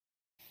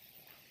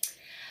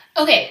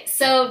Okay,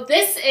 so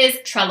this is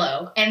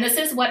Trello, and this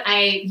is what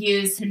I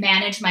use to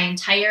manage my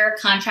entire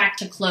contract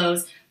to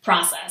close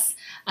process.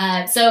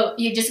 So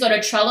you just go to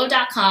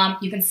Trello.com.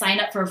 You can sign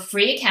up for a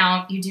free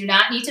account. You do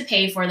not need to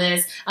pay for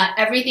this.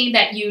 Everything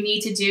that you need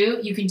to do,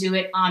 you can do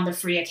it on the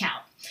free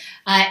account.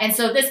 And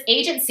so this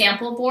agent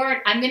sample board,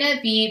 I'm going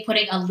to be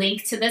putting a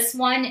link to this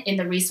one in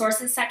the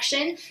resources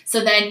section.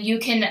 So then you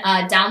can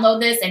download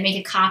this and make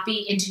a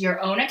copy into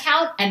your own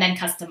account and then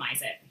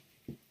customize it.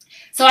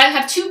 So I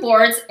have two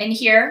boards in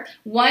here.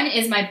 One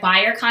is my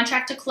buyer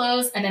contract to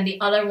close, and then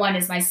the other one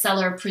is my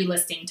seller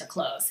pre-listing to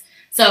close.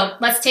 So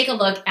let's take a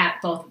look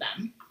at both of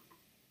them.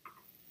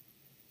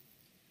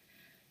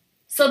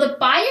 So the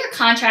buyer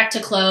contract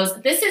to close,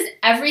 this is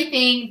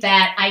everything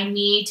that I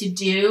need to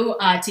do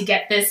to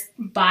get this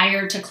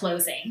buyer to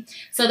closing.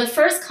 So the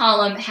first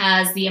column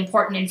has the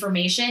important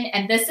information,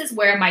 and this is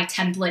where my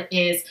template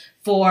is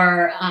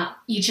for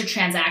each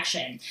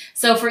transaction.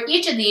 So for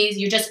each of these,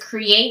 you just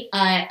create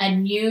a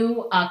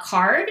new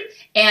card,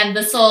 and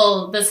this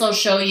will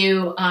show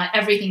you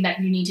everything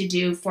that you need to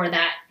do for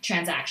that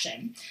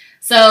transaction.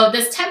 So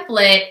this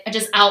template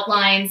just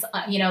outlines,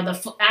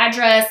 the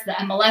address, the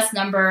MLS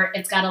number.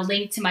 It's got a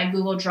link to my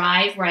Google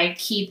Drive where I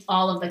keep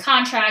all of the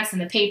contracts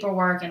and the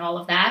paperwork and all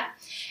of that.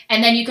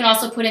 And then you can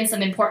also put in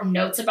some important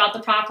notes about the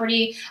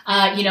property.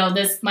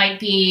 This might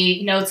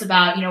be notes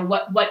about,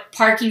 what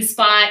parking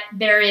spot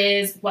there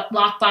is, what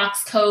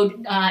lockbox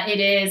code it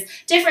is,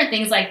 different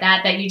things like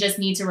that that you just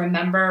need to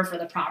remember for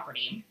the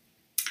property.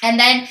 And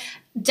then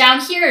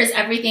down here is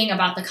everything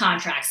about the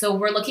contract. So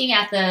we're looking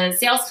at the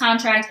sales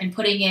contract and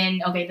putting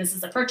in, okay, this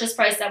is the purchase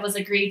price that was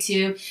agreed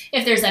to,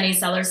 if there's any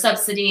seller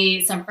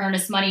subsidy, some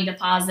earnest money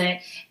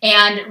deposit,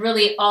 and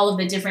really all of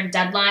the different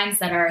deadlines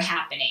that are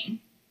happening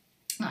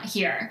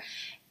here.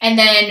 And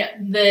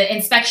then the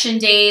inspection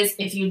days,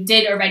 if you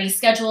did already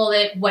schedule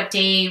it, what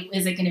day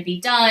is it going to be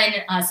done?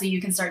 So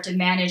you can start to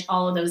manage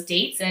all of those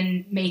dates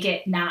and make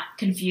it not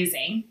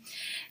confusing.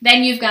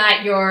 Then you've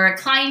got your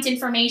client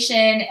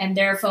information and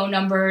their phone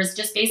numbers,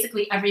 just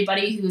basically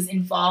everybody who's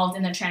involved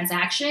in the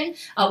transaction,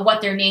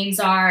 what their names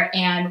are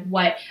and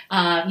what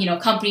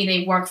company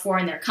they work for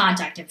and their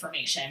contact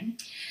information.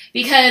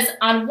 Because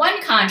on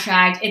one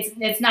contract,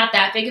 it's not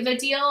that big of a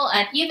deal.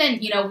 And even,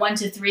 1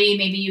 to 3,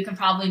 maybe you can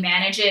probably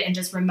manage it and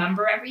just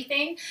remember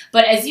everything.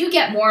 But as you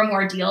get more and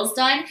more deals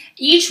done,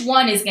 each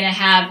one is going to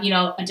have,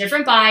 a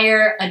different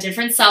buyer, a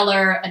different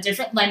seller, a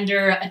different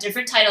lender, a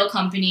different title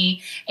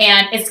company.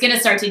 And it's going to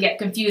start to get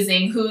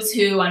confusing who's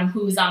who and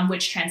who's on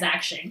which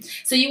transaction.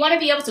 So you want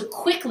to be able to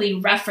quickly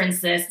reference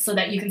this so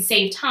that you can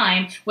save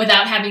time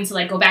without having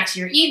to go back to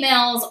your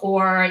emails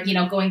or,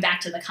 going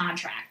back to the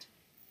contract.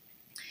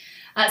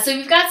 So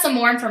we've got some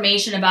more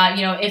information about,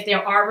 if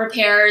there are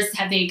repairs,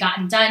 have they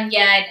gotten done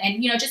yet?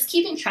 And, just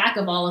keeping track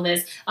of all of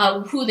this,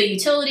 who the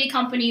utility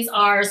companies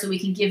are, so we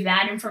can give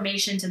that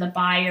information to the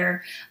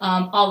buyer,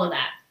 all of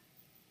that.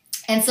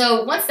 And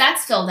so once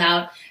that's filled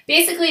out,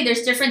 basically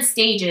there's different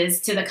stages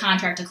to the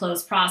contract to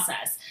close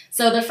process.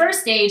 So the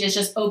first stage is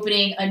just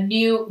opening a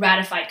new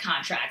ratified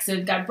contract. So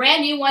we've got a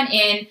brand new one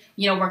in,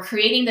 we're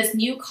creating this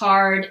new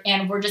card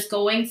and we're just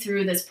going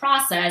through this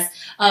process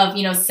of,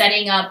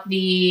 setting up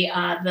the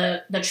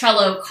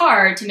Trello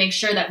card to make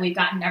sure that we've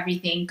gotten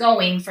everything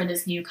going for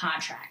this new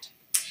contract.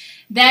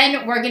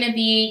 Then we're going to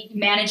be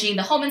managing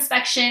the home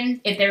inspection.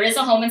 If there is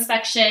a home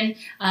inspection,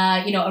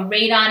 a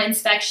radon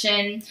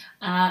inspection,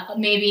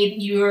 maybe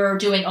you're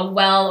doing a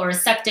well or a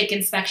septic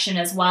inspection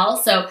as well.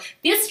 So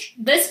this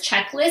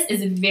checklist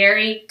is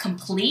very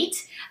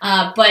complete,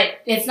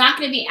 but it's not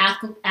going to be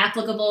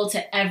applicable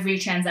to every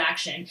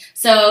transaction.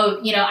 So,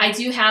 I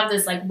do have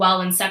this well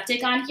and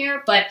septic on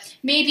here, but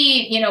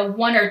maybe,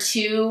 1 or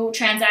 2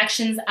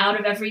 transactions out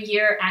of every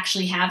year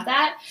actually have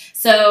that.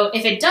 So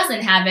if it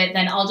doesn't have it,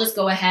 then I'll just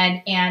go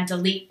ahead and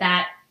delete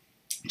that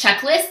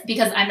checklist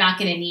because I'm not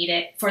going to need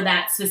it for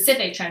that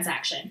specific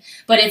transaction.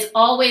 But it's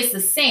always the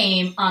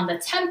same on the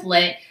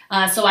template,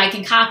 so I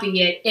can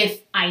copy it if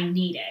I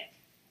need it.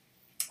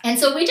 And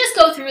so we just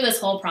go through this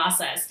whole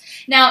process.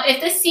 Now,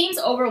 if this seems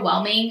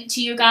overwhelming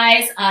to you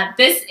guys,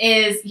 this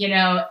is,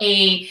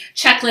 a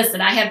checklist that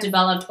I have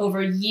developed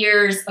over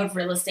years of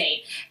real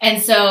estate.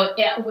 And so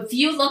if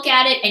you look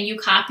at it and you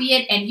copy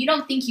it and you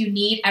don't think you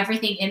need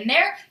everything in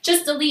there,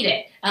 just delete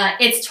it.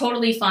 It's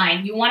totally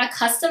fine. You want to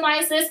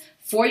customize this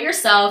for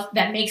yourself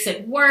that makes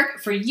it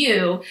work for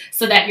you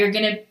so that you're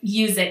going to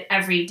use it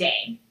every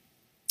day.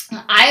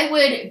 I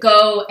would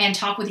go and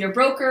talk with your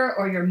broker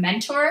or your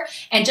mentor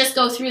and just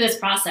go through this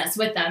process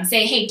with them.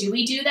 Say, hey, do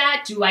we do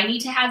that? Do I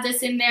need to have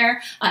this in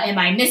there? Am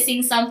I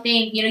missing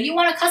something? You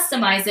want to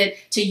customize it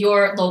to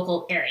your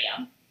local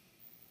area.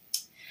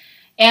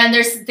 And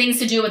there's things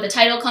to do with the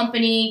title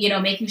company,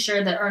 making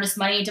sure the earnest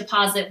money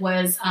deposit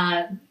was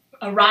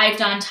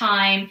arrived on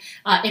time.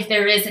 If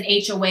there is an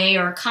HOA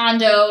or a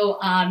condo,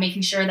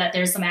 making sure that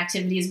there's some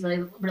activities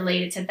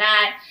related to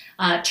that.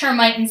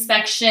 Termite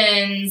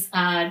inspections,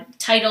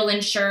 title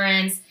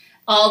insurance,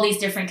 all these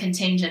different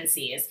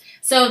contingencies.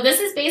 So this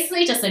is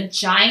basically just a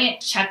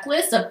giant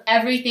checklist of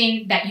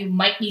everything that you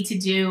might need to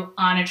do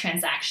on a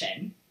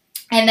transaction.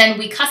 And then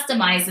we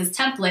customize this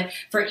template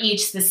for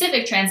each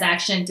specific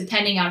transaction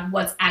depending on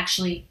what's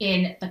actually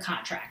in the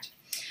contract.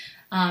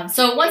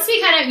 So once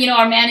we kind of,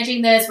 are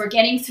managing this, we're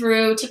getting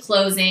through to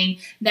closing,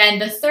 then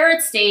the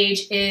third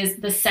stage is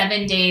the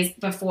 7 days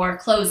before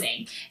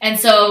closing. And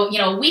so,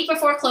 a week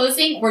before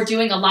closing, we're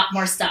doing a lot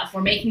more stuff.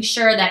 We're making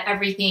sure that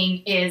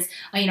everything is,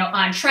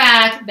 on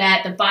track,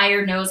 that the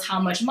buyer knows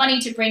how much money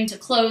to bring to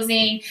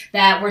closing,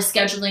 that we're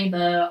scheduling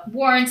the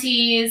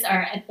warranties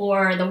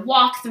or the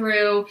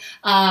walkthrough.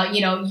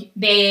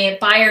 The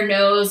buyer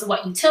knows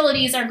what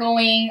utilities are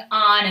going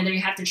on and they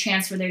have to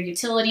transfer their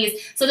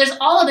utilities. So there's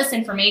all of this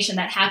information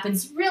that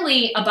happens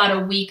really about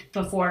a week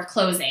before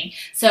closing.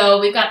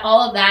 So we've got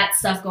all of that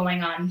stuff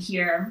going on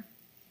here.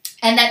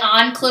 And then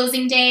on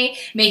closing day,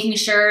 making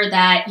sure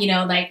that,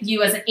 like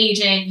you as an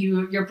agent,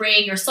 you're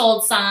bringing your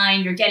sold sign,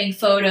 you're getting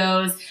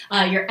photos,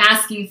 you're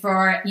asking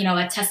for,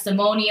 a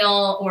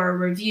testimonial or a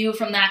review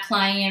from that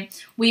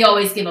client. We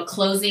always give a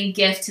closing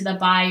gift to the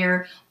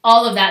buyer,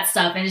 all of that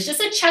stuff. And it's just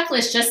a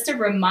checklist just to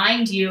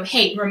remind you,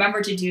 hey,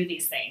 remember to do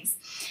these things.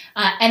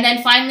 And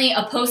then finally,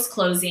 a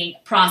post-closing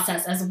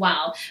process as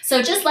well.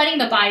 So just letting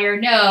the buyer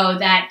know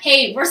that,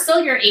 hey, we're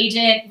still your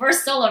agent, we're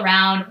still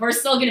around, we're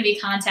still going to be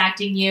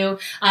contacting you.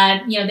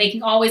 They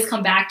can always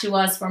come back to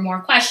us for more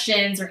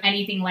questions or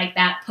anything like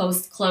that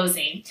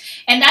post-closing.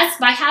 And that's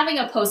by having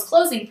a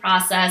post-closing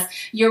process,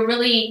 you're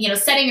really,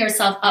 setting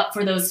yourself up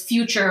for those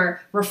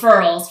future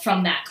referrals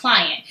from that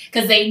client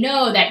because they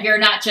know that you're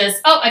not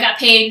just, oh, I got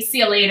paid, see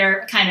you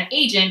later kind of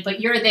agent, but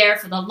you're there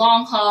for the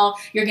long haul.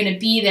 You're going to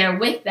be there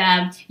with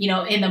them,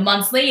 in the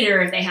months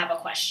later if they have a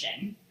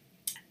question.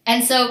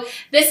 And so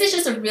this is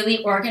just a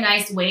really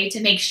organized way to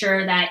make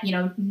sure that,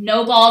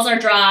 no balls are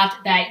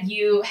dropped, that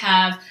you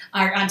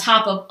are on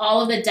top of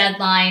all of the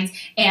deadlines,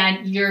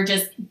 and you're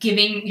just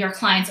giving your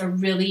clients a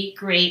really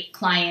great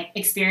client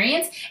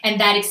experience. And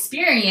that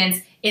experience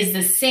is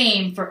the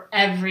same for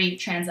every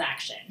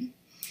transaction.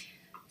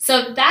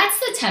 So that's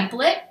the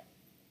template.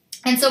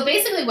 And so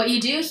basically what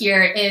you do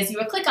here is you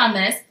would click on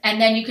this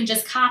and then you can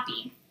just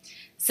copy.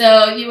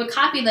 So you would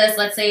copy this,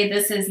 let's say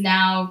this is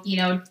now,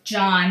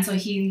 John, so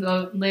he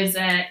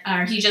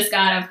he just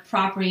got a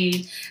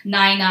property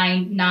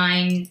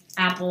 999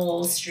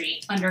 Apple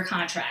Street under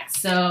contract.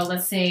 So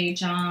let's say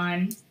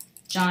John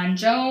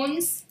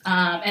Jones.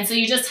 And so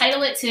you just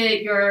title it to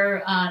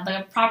your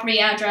the property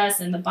address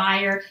and the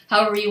buyer,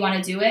 however you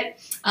want to do it.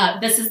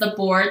 This is the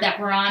board that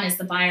we're on, is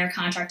the buyer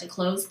contract to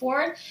close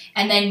board.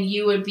 And then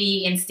you would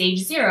be in stage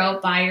 0,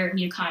 buyer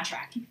new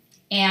contract.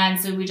 And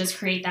so we just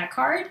create that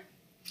card.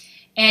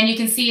 And you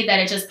can see that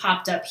it just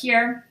popped up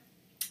here.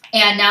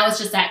 And now it's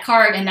just that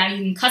card, and now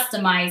you can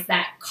customize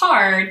that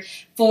card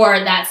for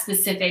that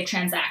specific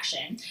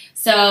transaction.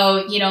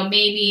 So,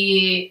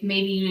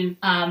 maybe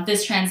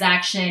this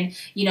transaction,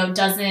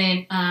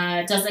 doesn't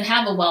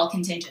have a well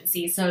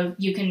contingency. So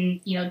you can,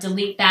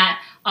 delete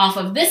that off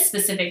of this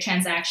specific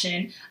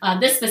transaction,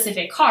 this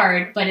specific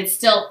card, but it's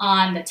still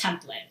on the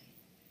template.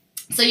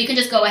 So you can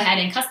just go ahead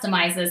and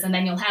customize this, and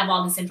then you'll have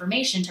all this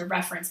information to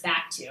reference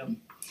back to.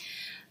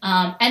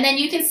 And then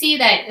you can see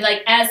that,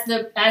 like,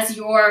 as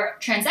your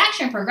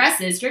transaction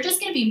progresses, you're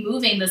just going to be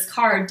moving this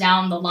card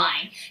down the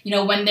line.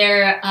 When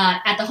they're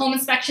at the home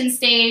inspection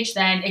stage,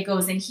 then it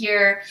goes in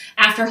here.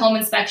 After home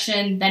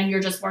inspection, then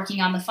you're just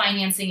working on the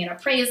financing and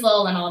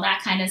appraisal and all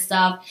that kind of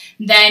stuff.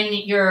 Then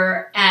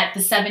you're at the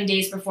 7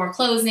 days before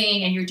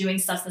closing, and you're doing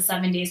stuff the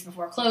 7 days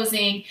before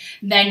closing.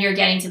 Then you're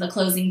getting to the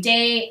closing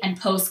day and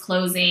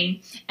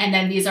post-closing. And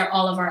then these are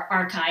all of our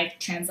archived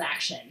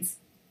transactions.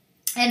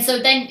 And so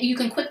then you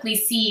can quickly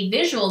see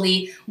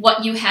visually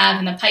what you have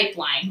in the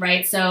pipeline,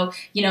 right? So,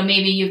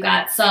 maybe you've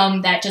got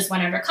some that just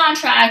went under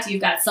contract,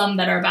 you've got some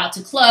that are about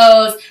to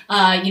close,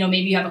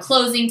 maybe you have a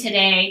closing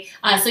today.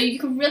 So you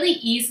can really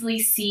easily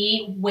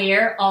see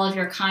where all of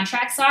your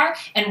contracts are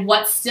and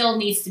what still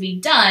needs to be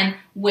done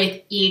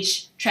with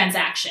each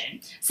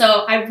transaction.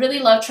 So I really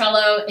love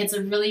Trello. It's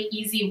a really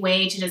easy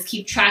way to just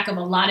keep track of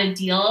a lot of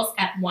deals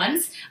at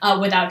once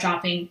without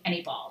dropping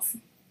any balls.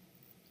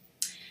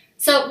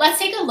 So let's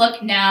take a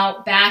look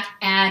now back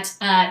at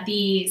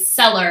the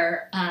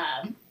seller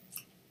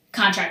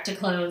contract to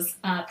close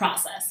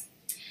process.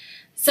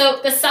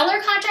 So the seller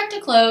contract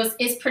to close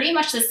is pretty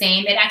much the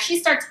same. It actually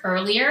starts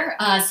earlier.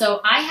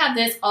 So I have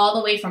this all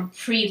the way from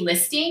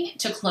pre-listing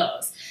to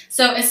close.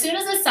 So as soon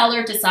as the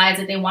seller decides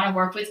that they want to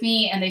work with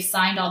me and they've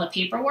signed all the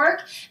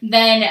paperwork,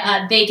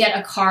 then they get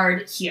a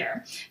card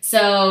here.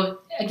 So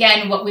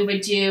again, what we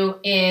would do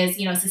is,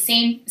 it's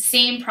the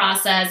same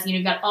process.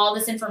 You've got all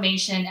this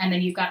information, and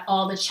then you've got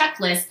all the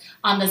checklists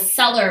on the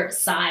seller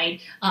side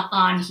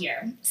on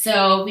here.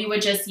 So we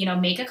would just,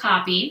 make a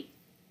copy.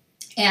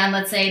 And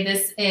let's say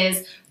this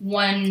is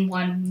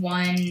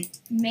 111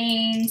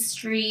 Main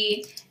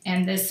Street,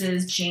 and this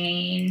is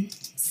Jane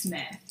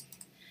Smith.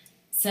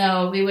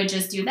 So we would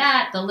just do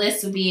that. The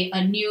list would be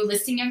a new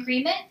listing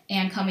agreement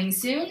and coming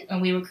soon,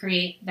 and we would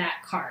create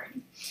that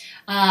card.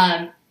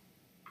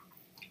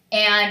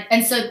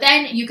 And so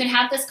then you can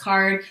have this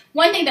card.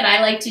 One thing that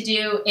I like to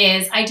do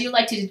is I do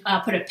like to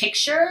put a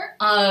picture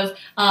of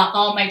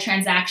all my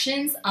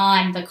transactions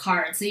on the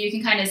card. So you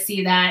can kind of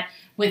see that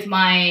with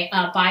my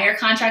buyer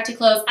contract to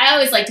close. I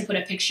always like to put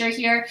a picture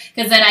here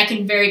because then I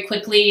can very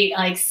quickly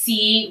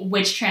see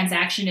which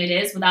transaction it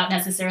is without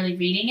necessarily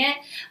reading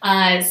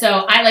it.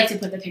 So I like to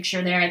put the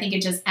picture there. I think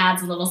it just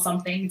adds a little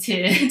something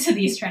to, to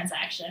these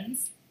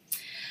transactions.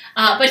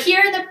 But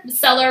here in the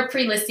seller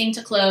pre-listing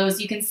to close,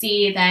 you can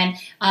see then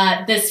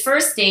this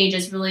first stage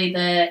is really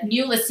the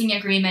new listing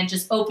agreement,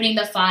 just opening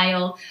the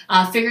file,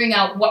 figuring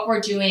out what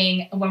we're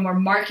doing when we're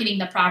marketing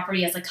the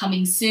property as a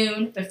coming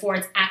soon before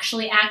it's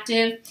actually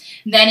active.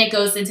 Then it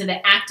goes into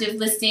the active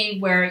listing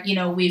where, you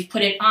know, we've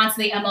put it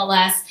onto the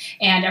MLS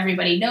and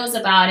everybody knows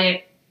about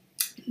it.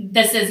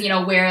 This is, you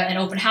know, where an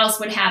open house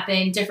would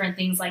happen, different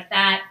things like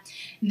that.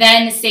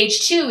 Then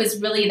stage 2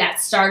 is really that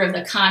start of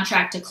the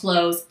contract to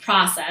close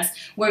process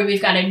where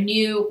we've got a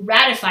new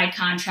ratified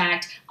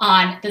contract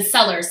on the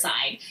seller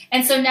side.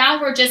 And so now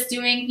we're just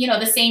doing, you know,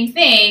 the same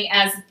thing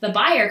as the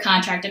buyer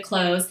contract to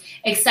close,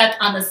 except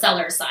on the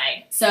seller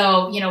side.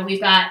 So, you know, we've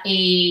got a,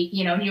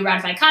 you know, new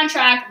ratified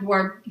contract.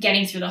 We're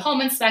getting through the home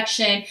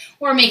inspection.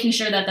 We're making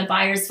sure that the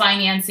buyer's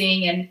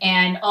financing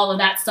and all of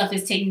that stuff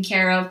is taken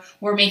care of.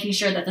 We're making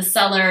sure that the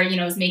seller, you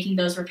know, is making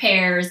those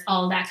repairs,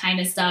 all of that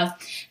kind of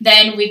stuff.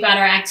 Then we've got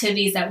our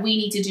activities that we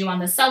need to do on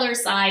the seller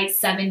side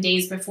 7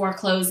 days before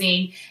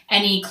closing,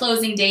 any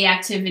closing day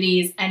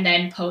activities, and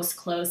then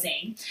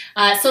post-closing.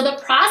 So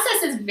the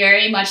process is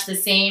very much the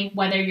same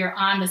whether you're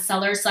on the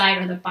seller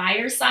side or the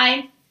buyer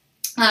side.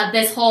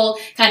 This whole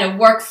kind of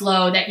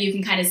workflow that you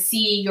can kind of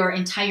see your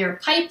entire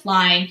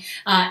pipeline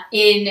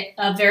in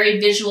a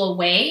very visual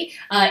way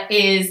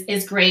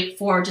is great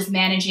for just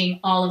managing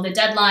all of the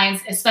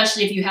deadlines,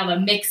 especially if you have a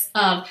mix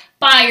of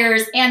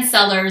buyers and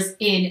sellers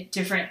in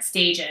different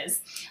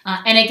stages.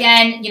 And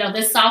again, you know,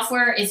 this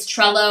software is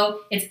Trello.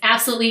 It's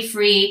absolutely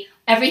free.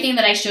 Everything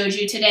that I showed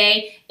you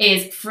today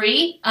is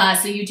free,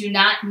 so you do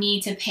not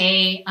need to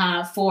pay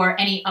for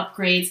any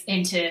upgrades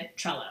into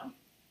Trello.